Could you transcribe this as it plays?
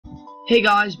Hey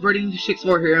guys,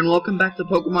 Brady64 here, and welcome back to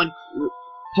Pokemon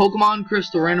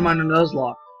Crystal Randomizer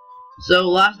Nuzlocke. So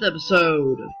last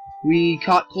episode, we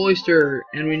caught Cloyster,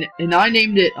 and I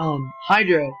named it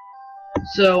Hydro.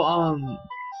 So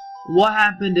what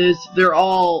happened is they're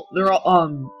all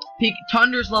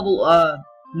Tunder's level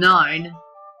 9,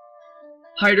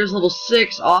 Hydro's level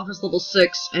 6, Office level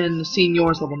 6, and the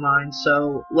Senior's level 9.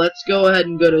 So let's go ahead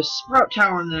and go to Sprout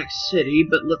Tower in the next city,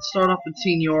 but let's start off with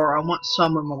Senior. I want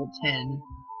someone level 10.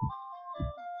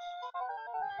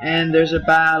 And there's a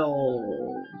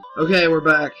battle. Okay, we're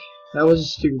back. That was a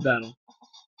stupid battle.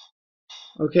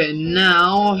 Okay,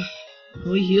 now,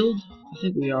 are we healed? I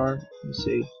think we are. Let's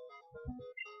see.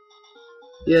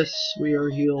 Yes, we are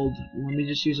healed. Let me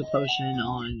just use a potion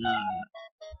on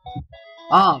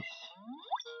off.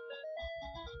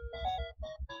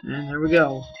 And there we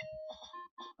go.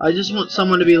 I just want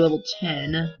someone to be level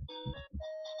 10. Let's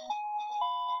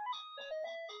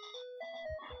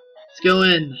go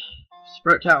in.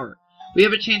 Sprout Tower. We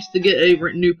have a chance to get a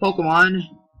new Pokemon.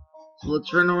 So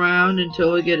let's run around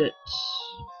until we get it.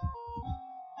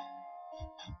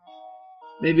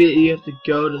 Maybe you have to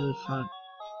go to the front.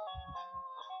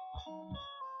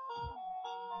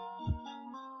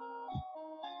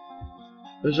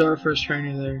 There's our first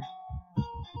trainer there.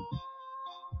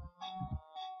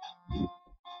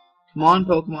 Come on,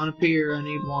 Pokemon, appear. I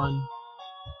need one.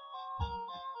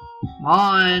 Come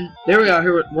on. There we go.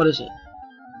 Here, what is it?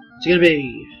 It's gonna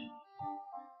be.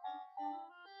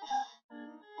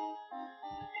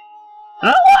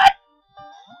 Oh, what?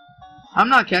 I'm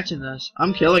not catching this.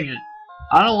 I'm killing it.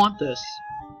 I don't want this.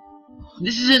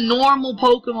 This is a normal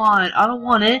Pokemon. I don't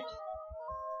want it.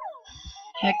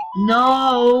 Heck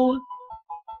no.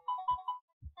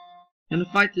 I'm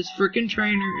gonna fight this freaking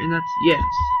trainer, and that's yes.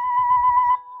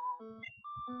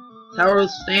 Tower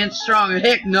stands strong.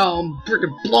 Heck no, I'm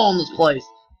freaking blowing this place.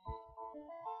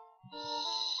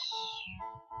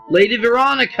 Lady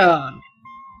Veronica.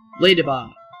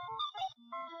 Ladybug.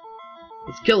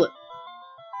 Let's kill it.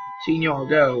 Senior,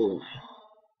 go.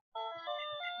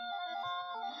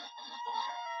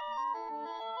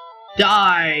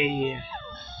 Die.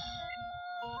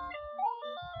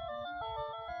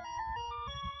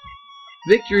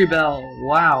 Victory Bell.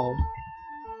 Wow.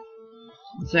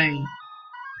 Insane.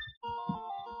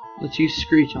 Let's use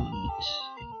Screech on it.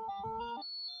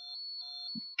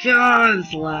 God,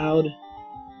 it's loud.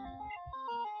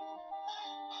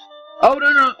 Oh,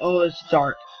 no. Oh, it's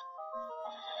dark.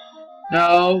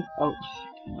 No. Oh,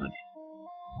 God.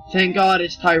 Thank God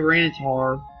it's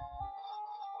Tyranitar.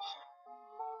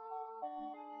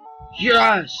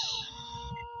 Yes!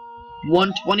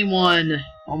 121.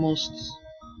 Almost.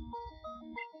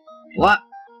 What?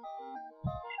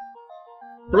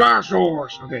 Blast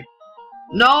Horse! Okay.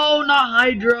 No, not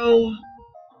Hydro!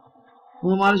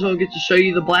 Well, might as well get to show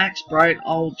you the black sprite.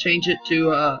 I'll change it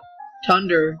to,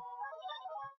 Thunder.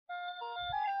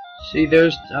 See,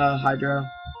 there's, Hydro.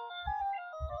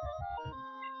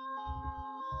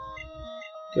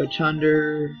 Go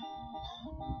Thunder.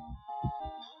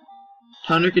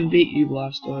 Thunder can beat you,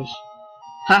 Blastoise.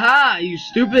 Haha, you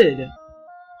stupid!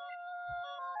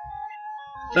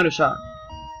 Thunder Shock.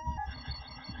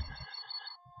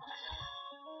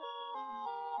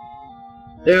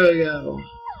 There we go.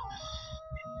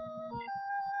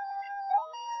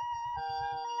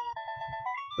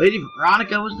 Lady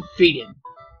Veronica was defeated.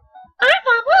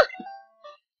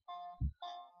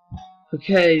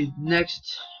 Okay,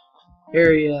 next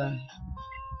area.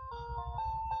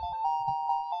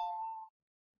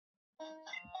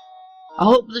 I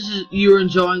hope you're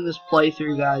enjoying this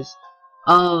playthrough, guys.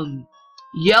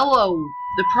 Yellow.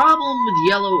 The problem with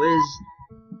Yellow is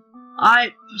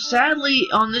sadly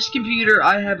on this computer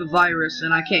I have a virus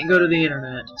and I can't go to the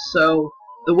internet. So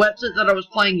the website that I was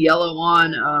playing Yellow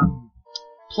on,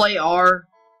 Play R,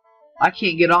 I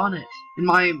can't get on it. And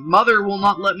my mother will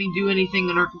not let me do anything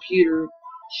on her computer.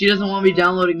 She doesn't want me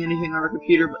downloading anything on her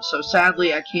computer, but so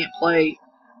sadly I can't play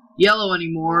Yellow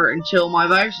anymore until my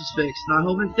virus is fixed. And I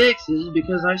hope it fixes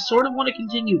because I sort of want to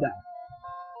continue that.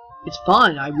 It's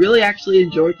fun. I really actually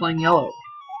enjoy playing Yellow.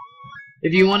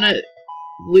 If you want to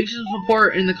leave some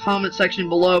support in the comment section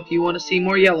below if you want to see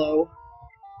more Yellow.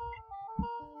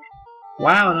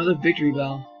 Wow, another Victory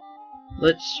Bell.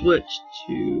 Let's switch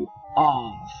to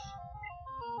off.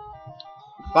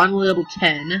 Finally level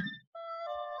 10.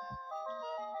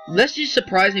 This is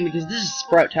surprising because this is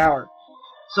Sprout Tower.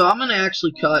 So I'm gonna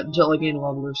actually cut until I gain a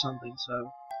level or something,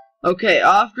 so. Okay,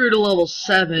 off grew to level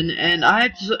 7, and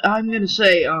I'm gonna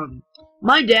say,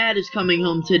 my dad is coming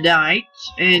home tonight,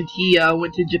 and he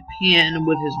went to Japan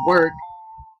with his work.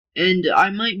 And I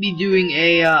might be doing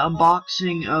a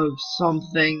unboxing of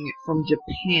something from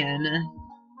Japan.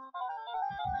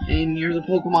 And here's a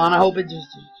Pokemon. I hope it just...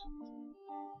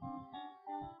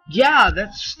 Yeah,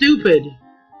 that's stupid.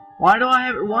 Why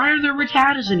are there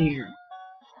Rattatas in here?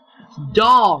 It's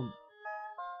dumb.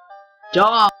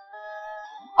 Dumb.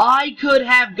 I could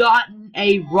have gotten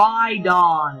a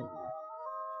Rhydon.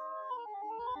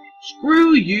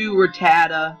 Screw you,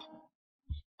 Rattata.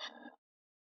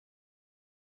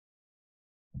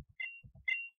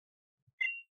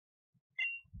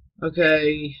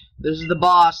 Okay, this is the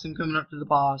boss. I'm coming up to the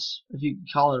boss, if you can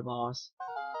call it a boss.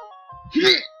 He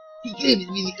claims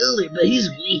to be the older, but he's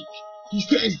weak. He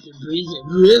stands to bring a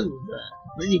rover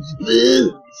when it's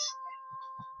bones.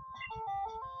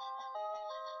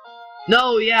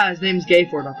 No, yeah, his name's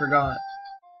Gayford, I forgot.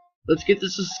 Let's get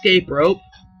this escape rope.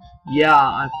 Yeah,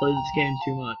 I played this game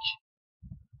too much.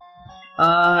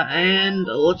 And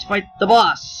let's fight the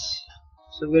boss.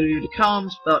 So I'm gonna do the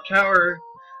comms, Spout Tower.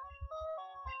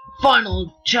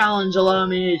 Final challenge, allow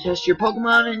me to test your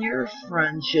Pokemon and your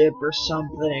friendship or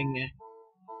something.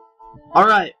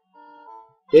 Alright.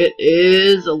 It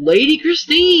is Lady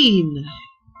Christine.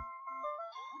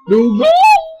 No.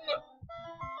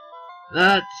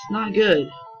 That's not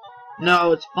good.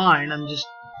 No, it's fine. I'm just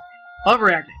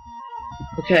overreacting.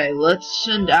 Okay, let's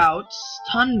send out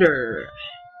Thunder.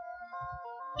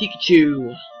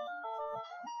 Pikachu.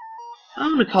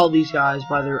 I'm gonna call these guys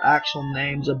by their actual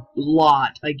names a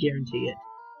lot, I guarantee it.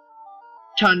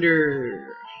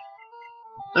 Thunder.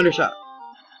 Thundershot.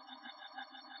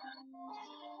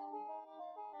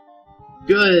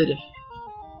 Good.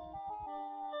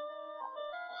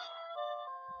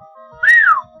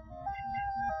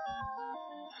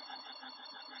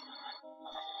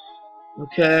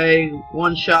 Okay,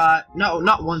 one shot. No,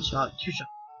 not one shot, two shot.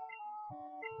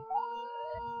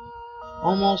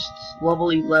 Almost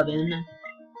level 11.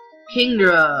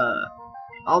 Kingdra.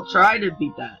 I'll try to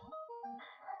beat that.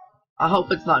 I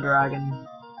hope it's not dragon.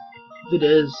 If it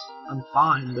is, I'm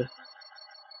fine, but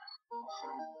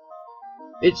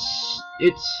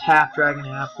it's half dragon,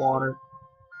 half water.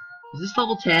 Is this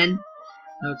level 10?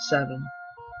 No, it's 7.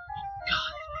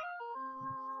 God.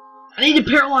 I need to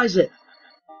paralyze it.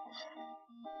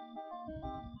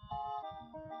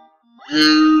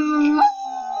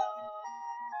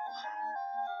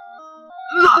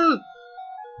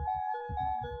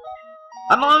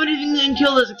 I don't have anything that can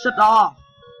kill this except off.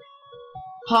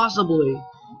 Possibly.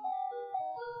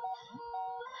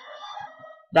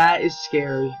 That is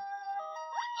scary.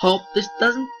 Hope this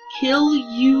doesn't kill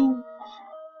you.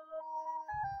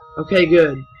 Okay,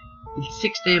 good. It's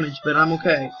 6 damage, but I'm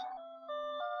okay.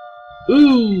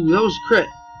 Ooh, that was a crit.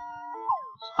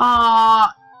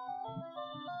 Ah.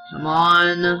 Come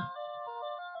on.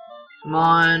 Come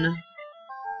on.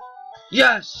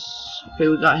 Yes! Okay,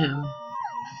 we got him.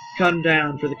 Cut him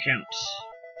down for the count.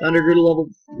 Thunder grew to level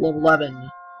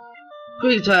 11.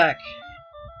 Quick attack.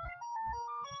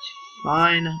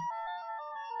 Fine.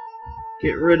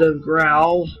 Get rid of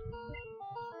Growl.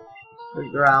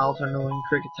 Quick Growl to annoying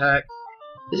Quick attack.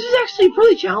 This is actually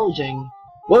pretty challenging.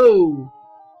 Whoa!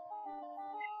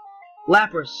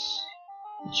 Lapras.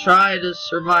 Try to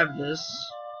survive this.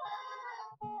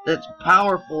 That's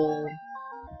powerful.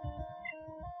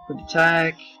 Quick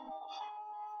attack.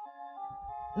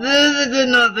 This did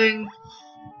nothing.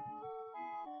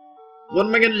 What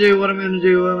am I gonna do? What am I gonna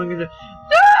do? What am I gonna do?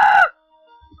 Ah!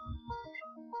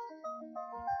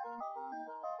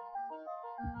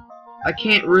 I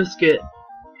can't risk it.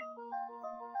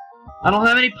 I don't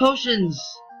have any potions.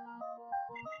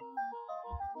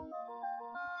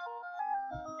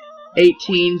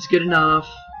 18's good enough.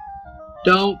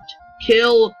 Don't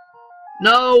kill.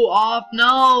 No, off,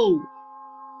 no.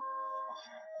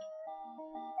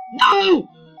 No!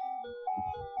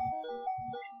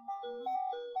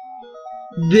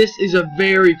 This is a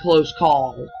very close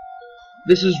call.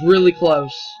 This is really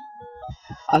close.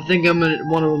 I think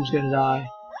one of them's gonna die.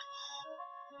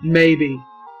 Maybe.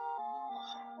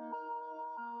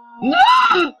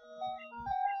 No!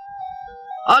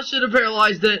 I should have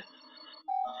paralyzed it.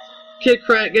 Get a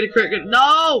crit, get a crit, get a...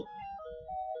 No!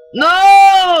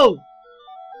 No!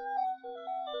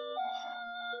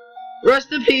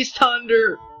 Rest in peace,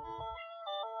 Thunder.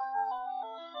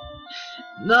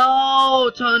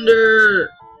 No, Thunder.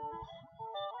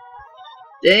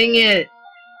 Dang it.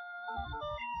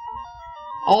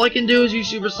 All I can do is use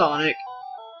Supersonic.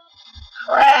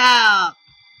 Crap.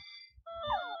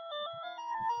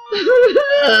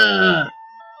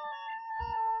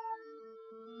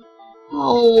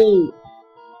 Oh.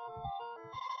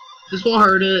 This won't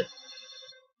hurt it.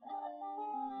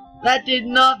 That did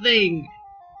nothing.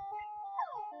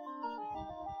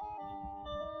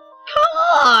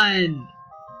 on!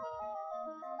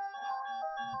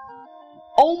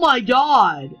 Oh my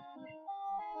god!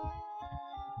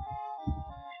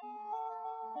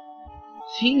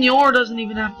 Senor doesn't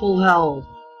even have full health.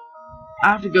 I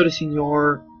have to go to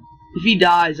Senor. If he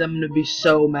dies, I'm gonna be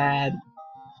so mad.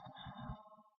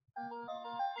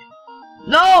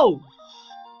 No!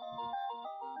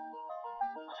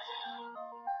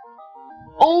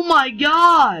 Oh my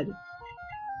god!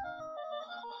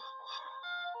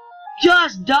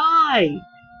 Just die!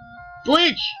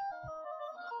 Glitch!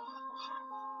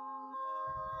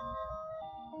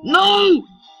 No!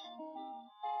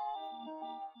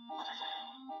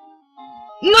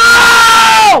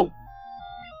 No!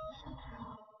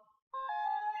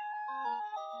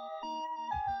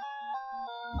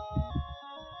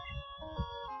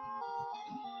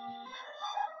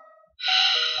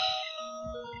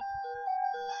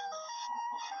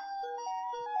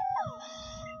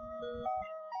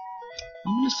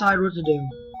 I'm gonna decide what to do.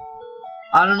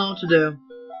 I don't know what to do.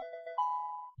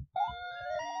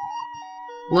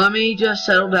 Let me just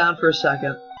settle down for a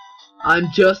second.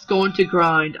 I'm just going to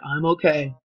grind. I'm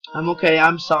okay. I'm okay.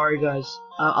 I'm sorry, guys.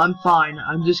 I'm fine.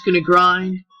 I'm just gonna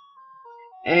grind.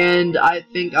 And I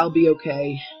think I'll be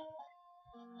okay.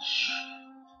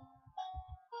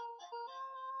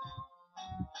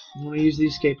 I'm gonna use the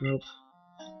escape rope.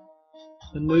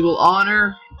 And we will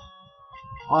honor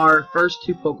our first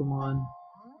two Pokemon.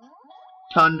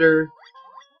 Thunder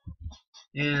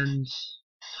and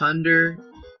Senor.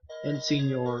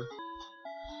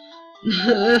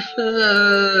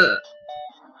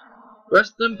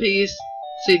 Rest in peace,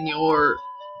 Senor,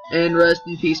 and rest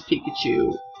in peace,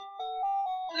 Pikachu.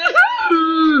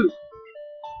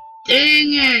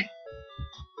 Dang it!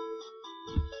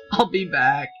 I'll be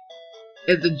back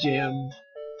at the gym.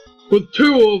 With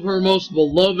two of her most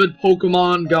beloved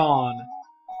Pokemon gone,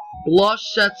 Blush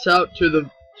sets out to the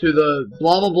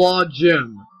blah blah blah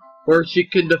gym, where she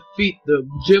can defeat the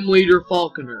gym leader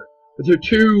Falconer with her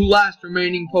two last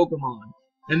remaining Pokemon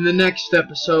in the next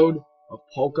episode of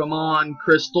Pokemon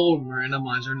Crystal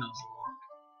Randomizer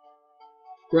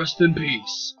Nuzlocke. Rest in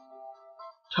peace,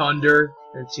 Thunder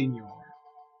and Senor.